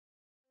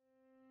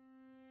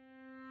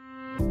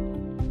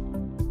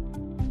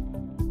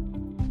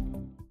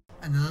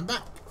and then I'm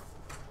back.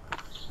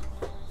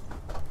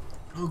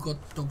 Oh god,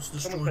 dogs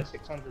Someone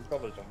destroyed. put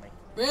 $600 on me.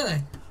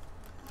 Really?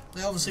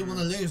 They obviously want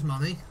to lose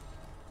money.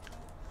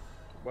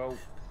 Well,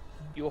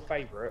 your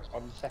favourite,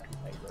 I'm the second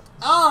favourite.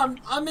 Oh,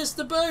 I missed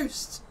the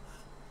boost.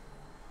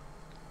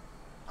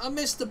 I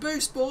missed the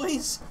boost,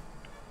 boys.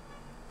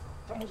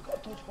 Someone's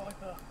got a Dodge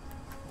Viper.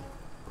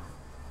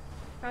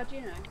 How do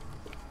you know?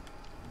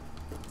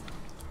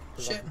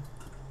 Shit.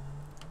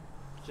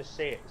 Just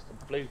see it, it's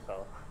the blue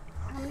car.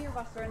 How many of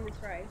us are in this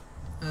race?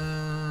 5.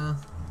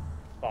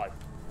 Wow,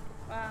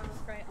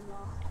 that's great, I'm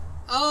last.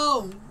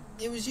 Oh,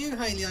 it was you,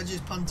 Hayley. I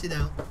just punted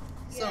out.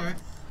 Yeah. Sorry,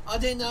 I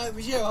didn't know it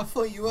was you. I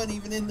thought you weren't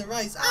even in the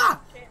race.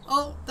 Ah! Shit.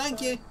 Oh,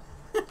 thank you.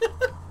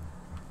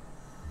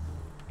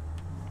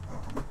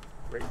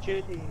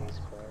 Richard is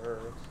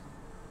first.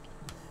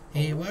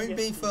 It won't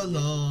be for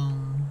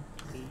long.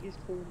 He is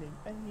pulling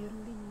a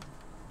lead.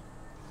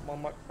 My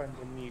microphone's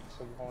on mute,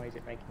 so why is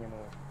it making a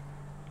noise?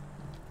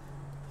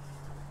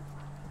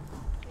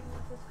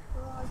 Jesus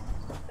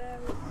Christ, there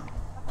is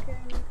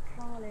fucking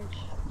carnage.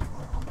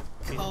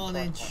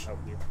 Carnage. Can't help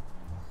you.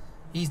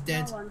 He's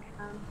dead. No one can.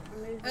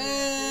 I'm losing.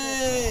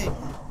 Hey!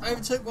 I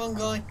overtook one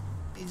guy.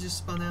 He just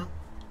spun out.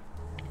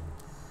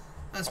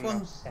 That's I'm one.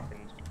 now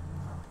second.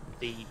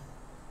 The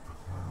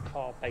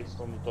car based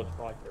on the Dodge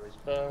Viper is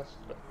first,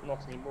 but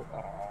not anymore.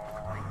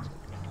 Oh, he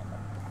took me.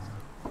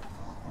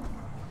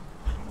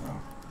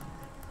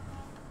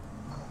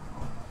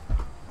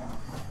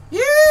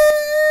 Yeah!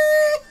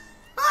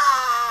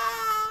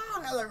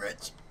 Ah! Hello,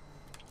 Rich.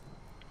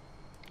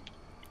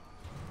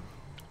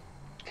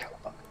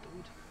 Cowabunga,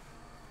 dude.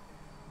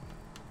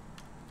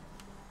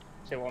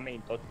 See what I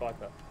mean, Dodge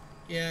Viper.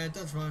 Yeah,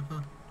 Dodge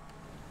Viper.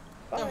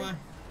 Bye. Don't worry.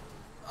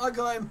 I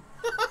got him.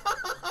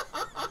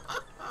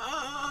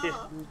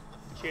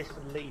 Cheers for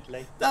the lead,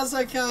 Lee. That's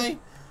okay.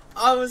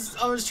 I was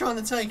trying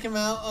to take him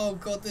out. Oh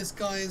god, this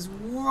guy is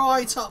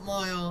right up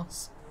my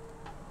arse.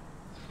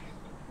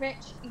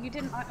 Rich, you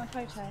didn't like my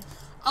photo.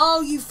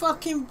 Oh, you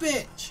fucking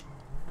bitch.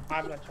 I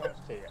haven't had a chance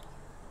to yet.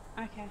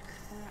 Okay.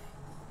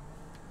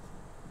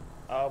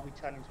 We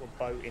turn into a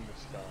boat in the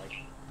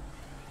sky.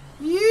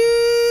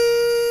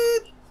 You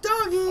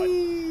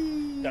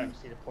doggy. Don't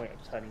see the point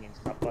of turning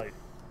into that boat.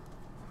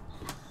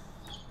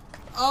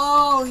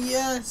 Oh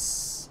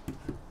yes.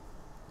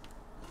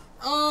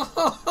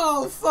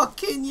 Oh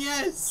fucking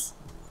yes.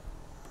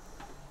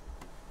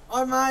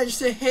 I managed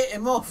to hit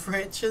him off,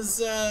 Rich,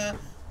 as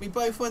we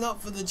both went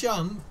up for the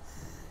jump.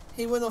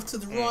 He went off to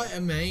the right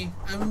of me,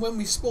 and when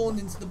we spawned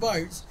into the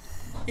boat,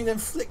 he then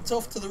flicked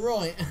off to the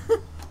right.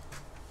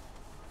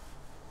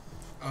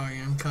 I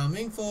am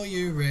coming for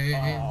you, Rich.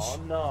 Oh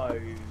no.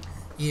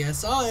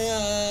 Yes, I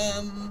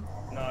am.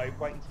 No,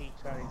 wait until you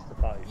turn into the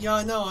boat. Yeah,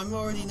 I know. I'm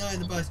already knowing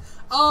the boat.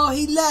 Oh,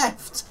 he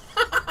left.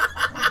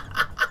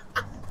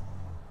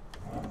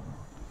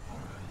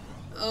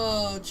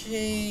 Oh,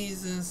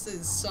 Jesus.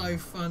 It's so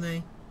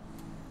funny.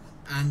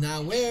 And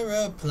now we're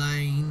a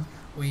plane.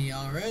 We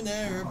are an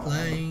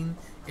aeroplane.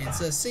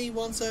 It's a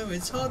C1, so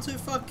it's hard to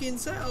fucking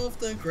set off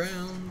the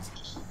ground.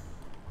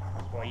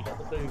 That's why you got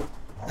the boot.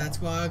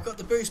 That's why I got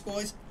the boost,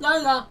 boys.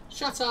 Lola,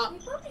 shut up. We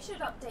probably should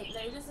update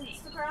Lola's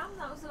Instagram.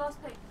 That was the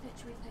last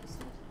picture we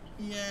posted.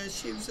 Yeah,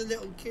 she was a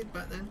little kid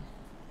back then.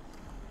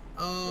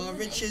 Oh, Isn't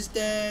Rich it? is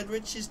dead.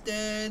 Rich is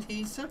dead.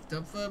 He sucked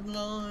up the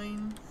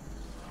line.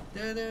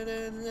 Da, da,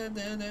 da, da,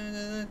 da, da,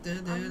 da,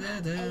 da, da,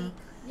 da.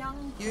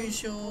 Young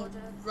Use your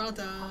border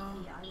rudder.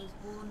 puppy. I was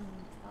born on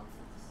the 12th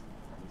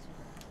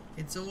of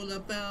It's all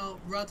about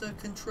rudder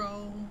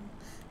control.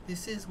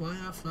 This is why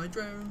I fly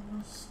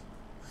drones.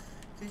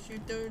 Because you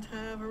don't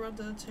have a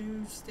rudder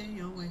to steer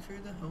your way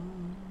through the hole.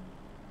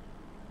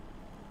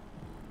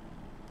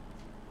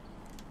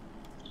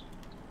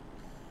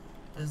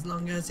 As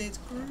long as it's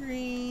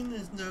green,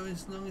 as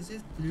long as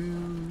it's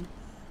blue.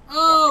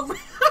 Oh!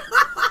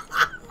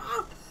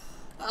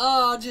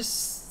 Oh,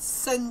 just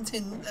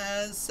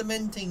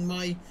cementing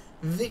my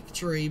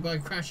victory by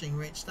crashing,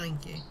 Rich.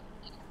 Thank you.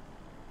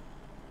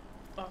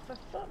 Oh, for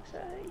fuck's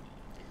sake.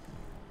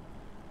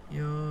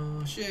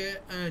 You're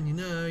shit, and you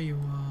know you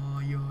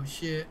are. You're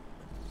shit.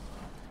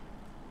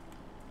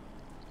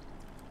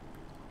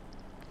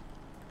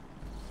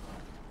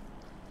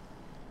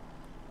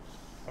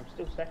 I'm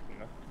still second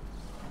though.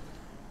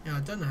 Yeah, I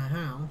don't know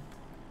how.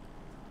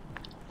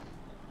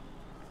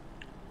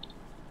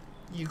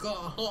 You got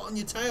a hot on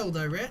your tail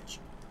though, Rich.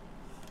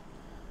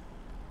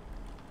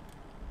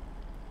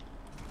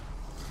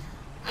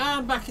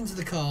 And back into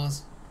the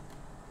cars.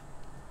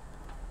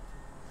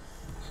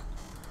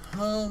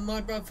 Oh,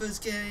 my brother's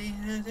gay.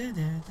 I found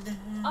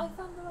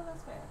the one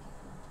that's very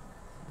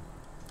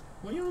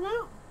What are you on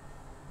about?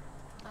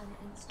 on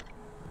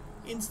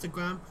Instagram.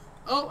 Instagram.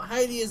 Oh,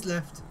 Hayley has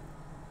left.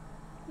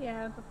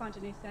 Yeah, I'll find a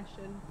new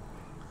session.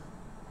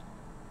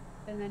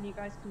 And then you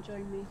guys can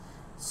join me.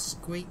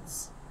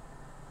 Squeaks.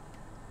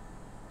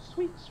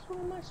 Sweets for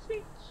my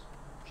sweets.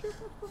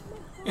 Sugar for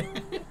my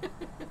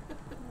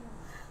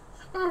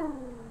heart.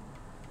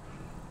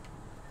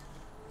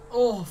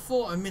 Oh, I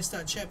thought I missed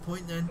that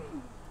checkpoint then.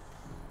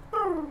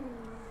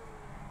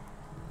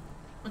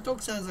 I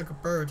dog sounds like a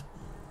bird.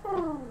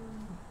 I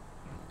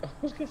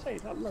was going to say,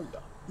 is that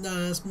Lola?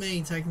 No, that's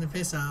me taking the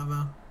piss out of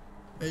her.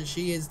 But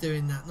she is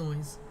doing that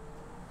noise.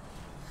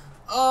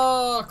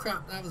 Oh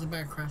crap, that was a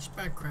bad crash,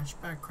 bad crash,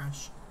 bad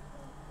crash.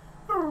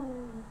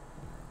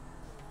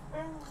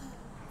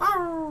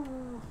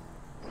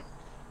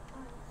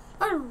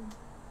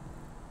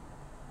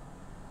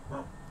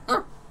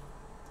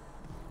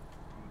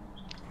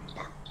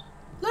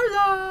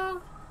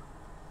 Lola!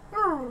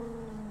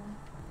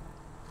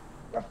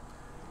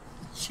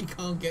 She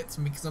can't get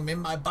to me because I'm in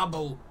my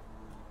bubble.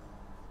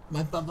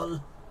 My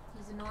bubble.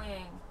 He's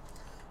annoying.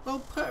 Well,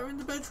 put her in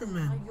the bedroom No,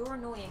 then. you're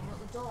annoying,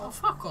 not the Oh, dog.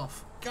 fuck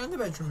off. Go in the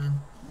bedroom then.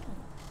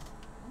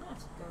 I'm not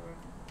to go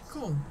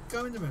in. Go on,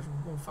 go in the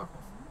bedroom. Go on, fuck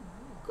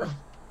off. Go on.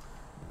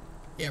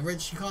 Yeah,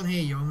 Rich, she can't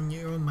hear you.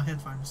 You're on my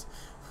headphones.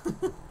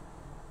 Oh.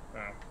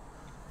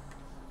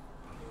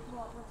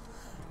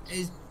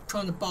 He's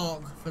trying to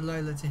bark for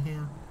Lola to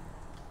hear.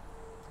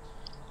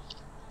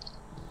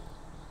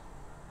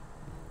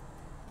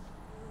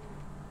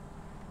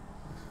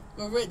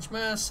 Well, Rich,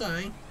 may I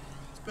say,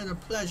 it's been a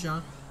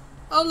pleasure.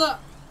 Oh, look!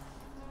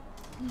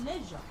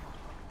 Pleasure.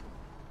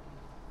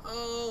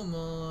 Oh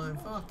my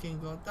fucking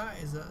god, that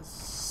is a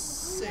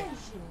sick.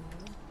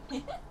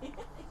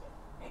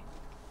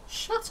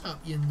 Shut up,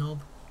 you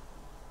knob.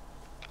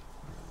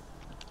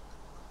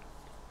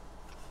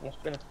 It's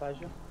been a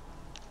pleasure.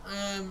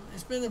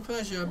 It's been a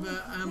pleasure,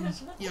 but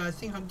yeah, I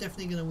think I'm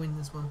definitely gonna win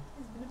this one.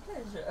 It's been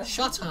a pleasure.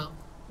 Shut up,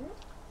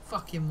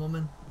 fucking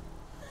woman.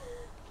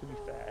 To be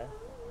fair,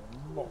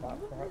 not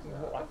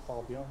that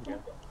far beyond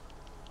you.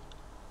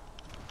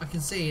 I can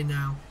see you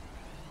now.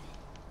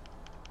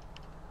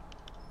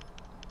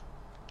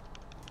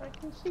 I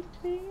can see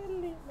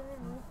clearly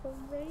now the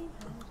rain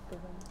has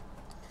gone.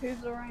 Who's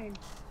Lorraine?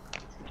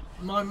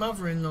 My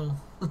mother-in-law.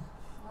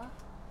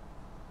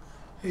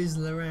 Who's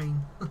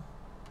Lorraine?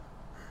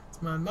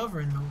 It's my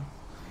mother-in-law.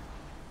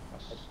 I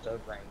said the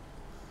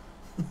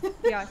rain.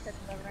 Yeah, I said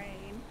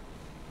Lorraine.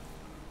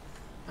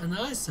 And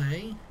I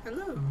say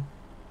hello.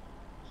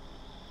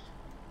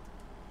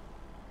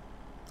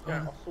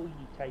 Yeah, I saw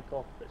you take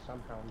off, but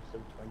somehow I'm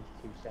still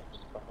 22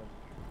 seconds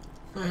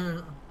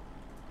behind.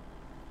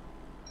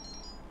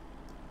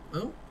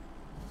 Oh.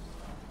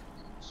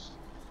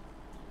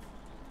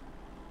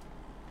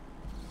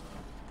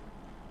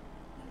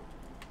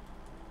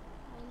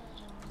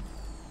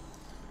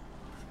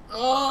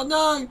 Oh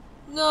no!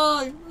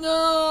 No!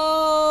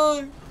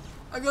 No!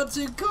 I got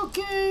too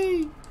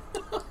cocky!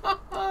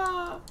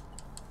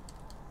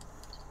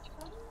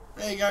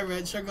 There you go,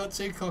 Rich. I got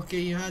too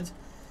cocky. You had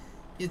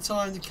your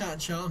time to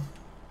catch up.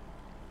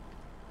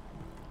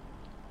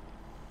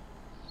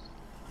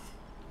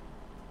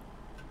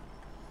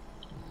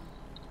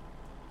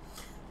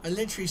 I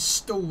literally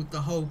stalled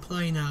the whole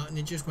plane out and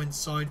it just went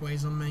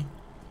sideways on me.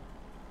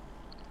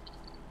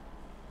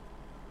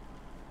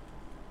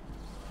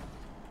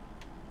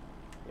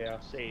 Yeah,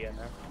 I see you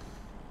now.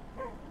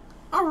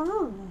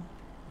 Oh,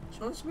 she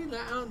wants to be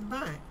let out and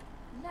back.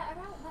 Let her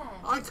out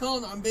there. I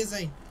can't, I'm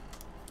busy.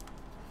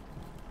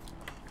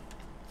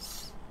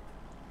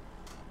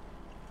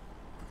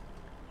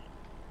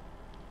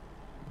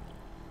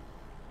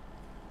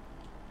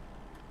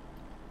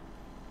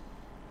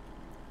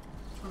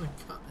 I'm trying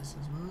to cut this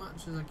as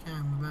much as I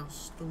can without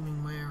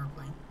stalling my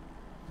aeroplane.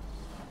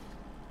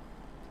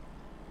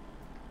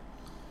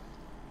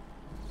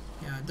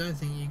 Yeah, I don't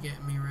think you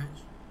get me,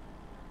 Rich.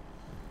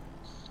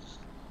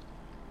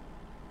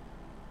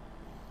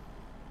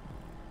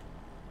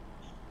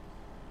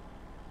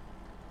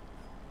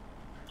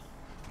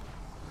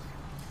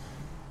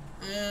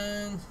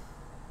 And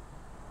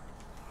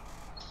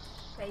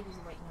Baby's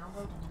awake now.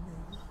 Well done.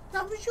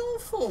 that was your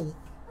fault.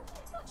 I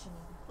didn't touch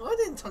anything. I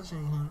didn't touch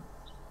anything.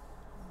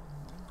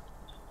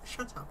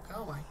 Shut up,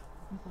 go away.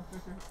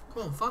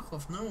 Come on, fuck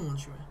off, no one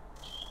wants you here.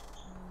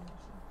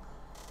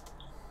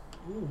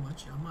 Ooh,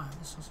 actually, I might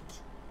have a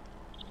sausage.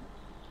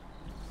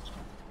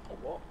 Oh,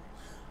 what?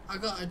 I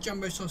got a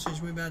jumbo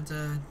sausage we've had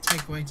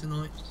takeaway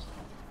tonight.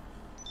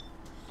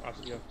 I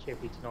thought you have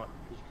chippy tonight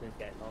because you couldn't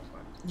get it last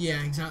night.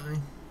 Yeah, exactly.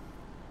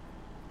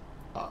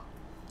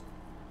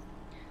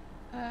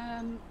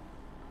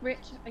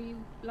 Rich, are you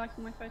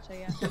liking my photo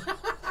yet?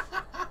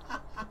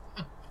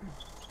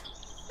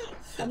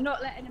 I'm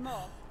not letting him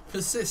off.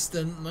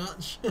 Persistent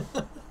much.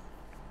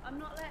 I'm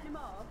not letting him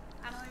off,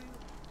 and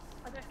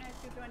I don't know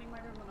if you're joining my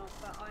room or not,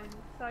 but I'm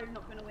so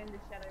not going to win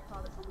this yellow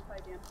car that's on the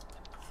podium.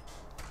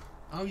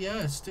 Oh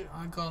yeah,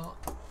 I got...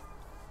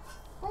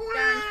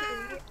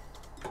 Guaranteed,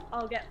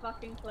 I'll get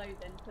fucking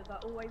clothing, because I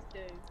always do.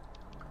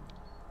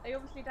 They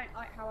obviously don't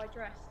like how I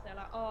dress. They're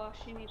like, oh,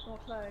 she needs more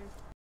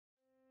clothes.